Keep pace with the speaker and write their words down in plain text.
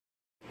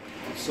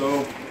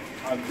So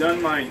I've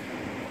done my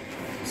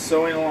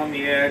sewing along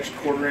the edge,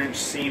 1/4 inch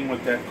seam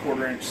with that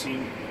 1/4 inch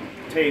seam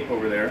tape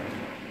over there.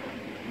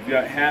 We've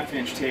got 1/2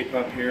 inch tape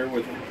up here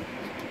with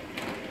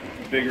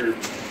a bigger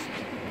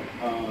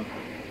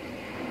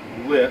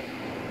lip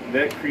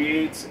that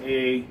creates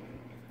a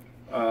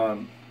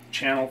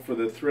channel for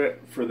the thread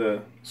for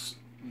the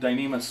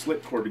Dyneema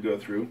slip cord to go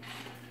through.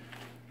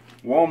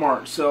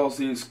 Walmart sells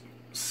these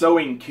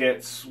sewing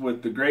kits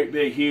with the great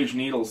big huge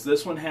needles.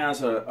 This one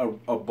has a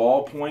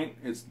ball point.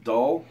 It's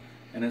dull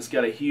and it's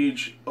got a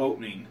huge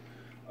opening.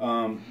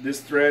 This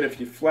thread, if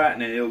you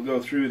flatten it, it'll go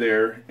through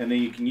there, and then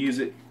you can use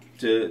it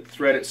to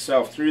thread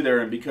itself through there,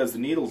 and because the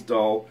needle's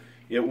dull,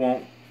 it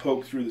won't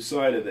poke through the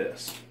side of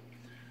this.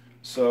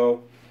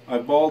 So I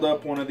balled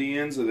up one of the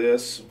ends of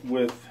this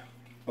with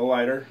a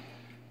lighter.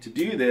 To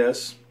do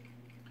this,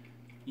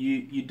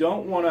 you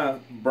don't want to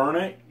burn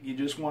it, you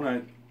just want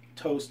to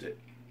toast it.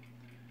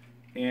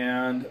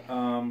 And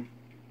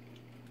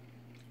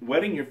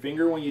wetting your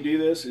finger when you do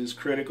this is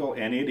critical,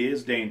 and it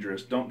is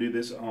dangerous. Don't do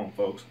this at home,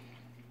 folks.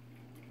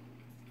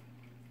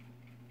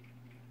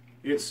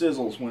 It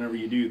sizzles whenever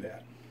you do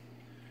that.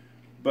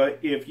 But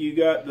if you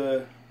got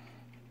the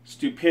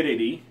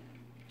stupidity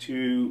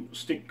to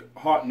stick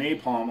hot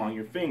napalm on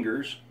your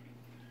fingers,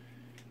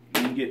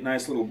 you can get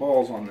nice little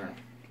balls on there.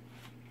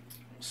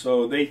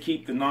 So they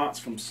keep the knots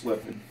from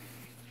slipping.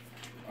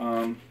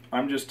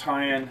 I'm just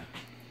tying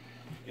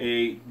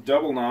a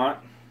double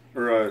knot,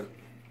 or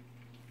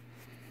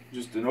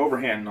just an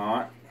overhand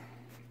knot,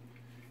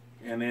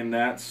 and then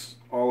that's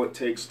all it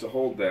takes to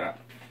hold that.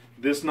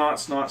 This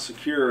knot's not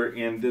secure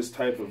in this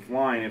type of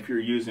line if you're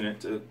using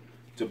it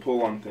to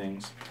pull on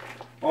things.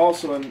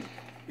 Also,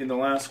 in the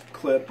last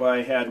clip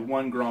I had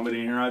one grommet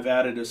in here. I've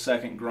added a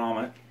second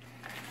grommet,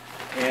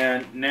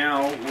 and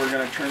now we're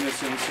going to turn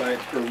this inside,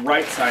 or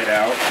right side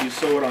out. You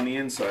sew it on the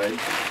inside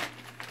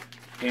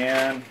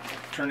and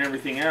turn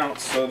everything out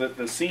so that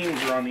the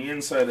seams are on the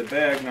inside of the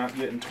bag, not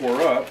getting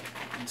tore up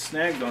and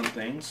snagged on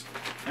things,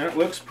 and it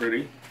looks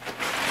pretty.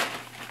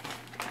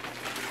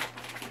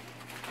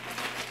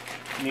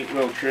 Neat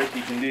little trick.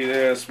 You can do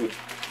this with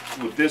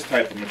this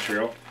type of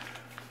material.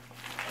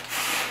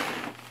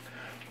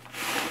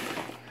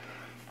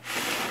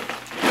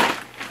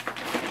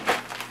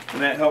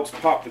 And that helps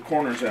pop the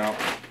corners out.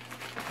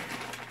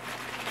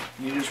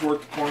 You just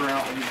work the corner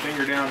out with your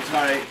finger down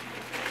tight.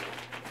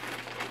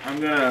 I'm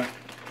gonna,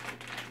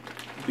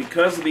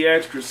 because of the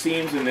extra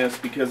seams in this,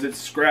 because it's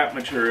scrap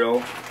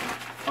material,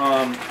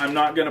 I'm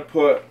not gonna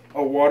put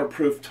a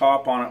waterproof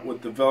top on it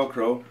with the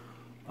Velcro.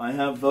 I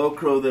have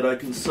Velcro that I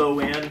can sew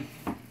in,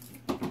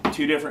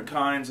 2 different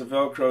kinds of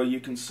Velcro you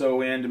can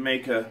sew in to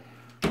make a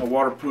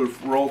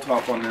waterproof roll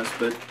top on this,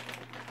 but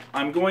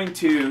I'm going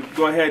to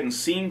go ahead and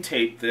seam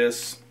tape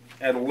this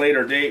at a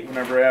later date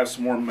whenever I have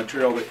some more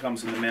material that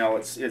comes in the mail.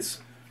 It's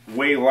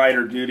way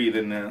lighter duty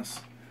than this.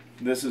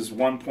 This is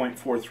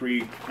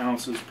 1.43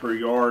 ounces per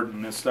yard,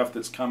 and the stuff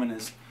that's coming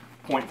is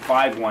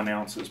 0.51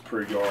 ounces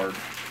per yard.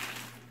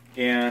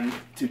 And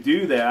to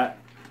do that,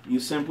 you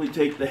simply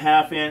take the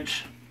 1/2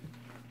 inch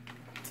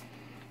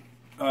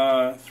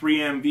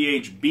 3M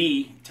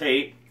VHB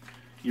tape,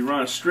 you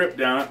run a strip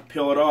down it,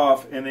 peel it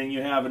off, and then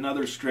you have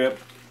another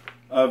strip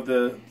of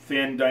the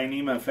thin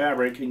Dyneema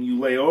fabric, and you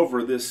lay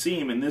over this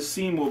seam, and this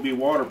seam will be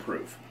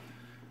waterproof,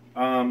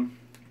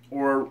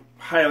 or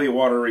highly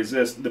water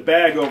resistant. The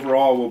bag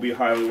overall will be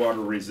highly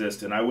water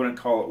resistant. I wouldn't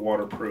call it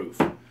waterproof.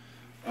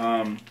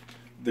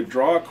 The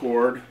draw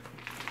cord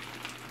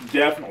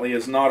definitely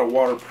is not a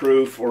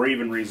waterproof or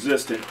even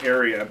resistant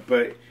area,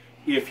 but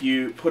if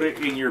you put it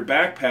in your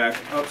backpack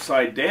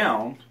upside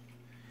down,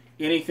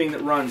 anything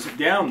that runs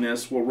down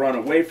this will run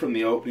away from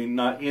the opening,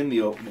 not in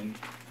the opening.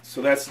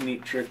 So that's a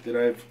neat trick that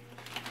I've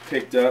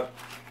picked up.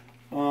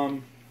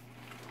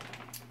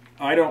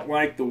 I don't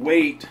like the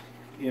weight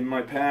in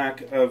my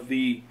pack of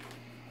the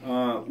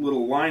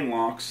little line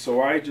locks,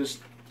 so I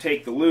just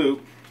take the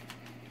loop,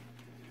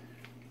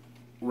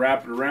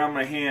 wrap it around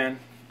my hand,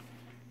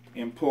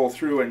 and pull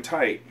through and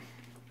tight.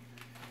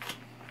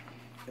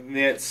 And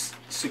that's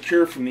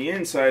secure from the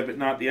inside but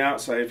not the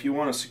outside. If you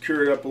want to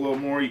secure it up a little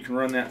more, you can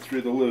run that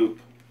through the loop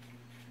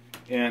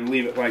and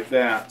leave it like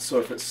that, so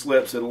if it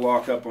slips it'll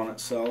lock up on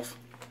itself.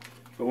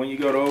 But when you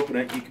go to open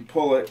it, you can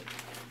pull it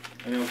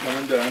and it'll come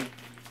undone,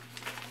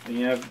 and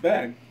you have the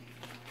bag.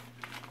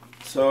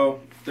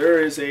 So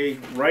there is a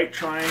right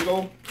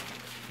triangle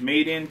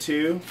made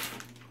into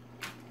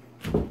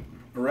a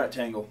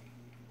rectangle.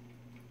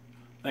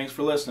 Thanks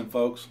for listening,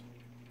 folks.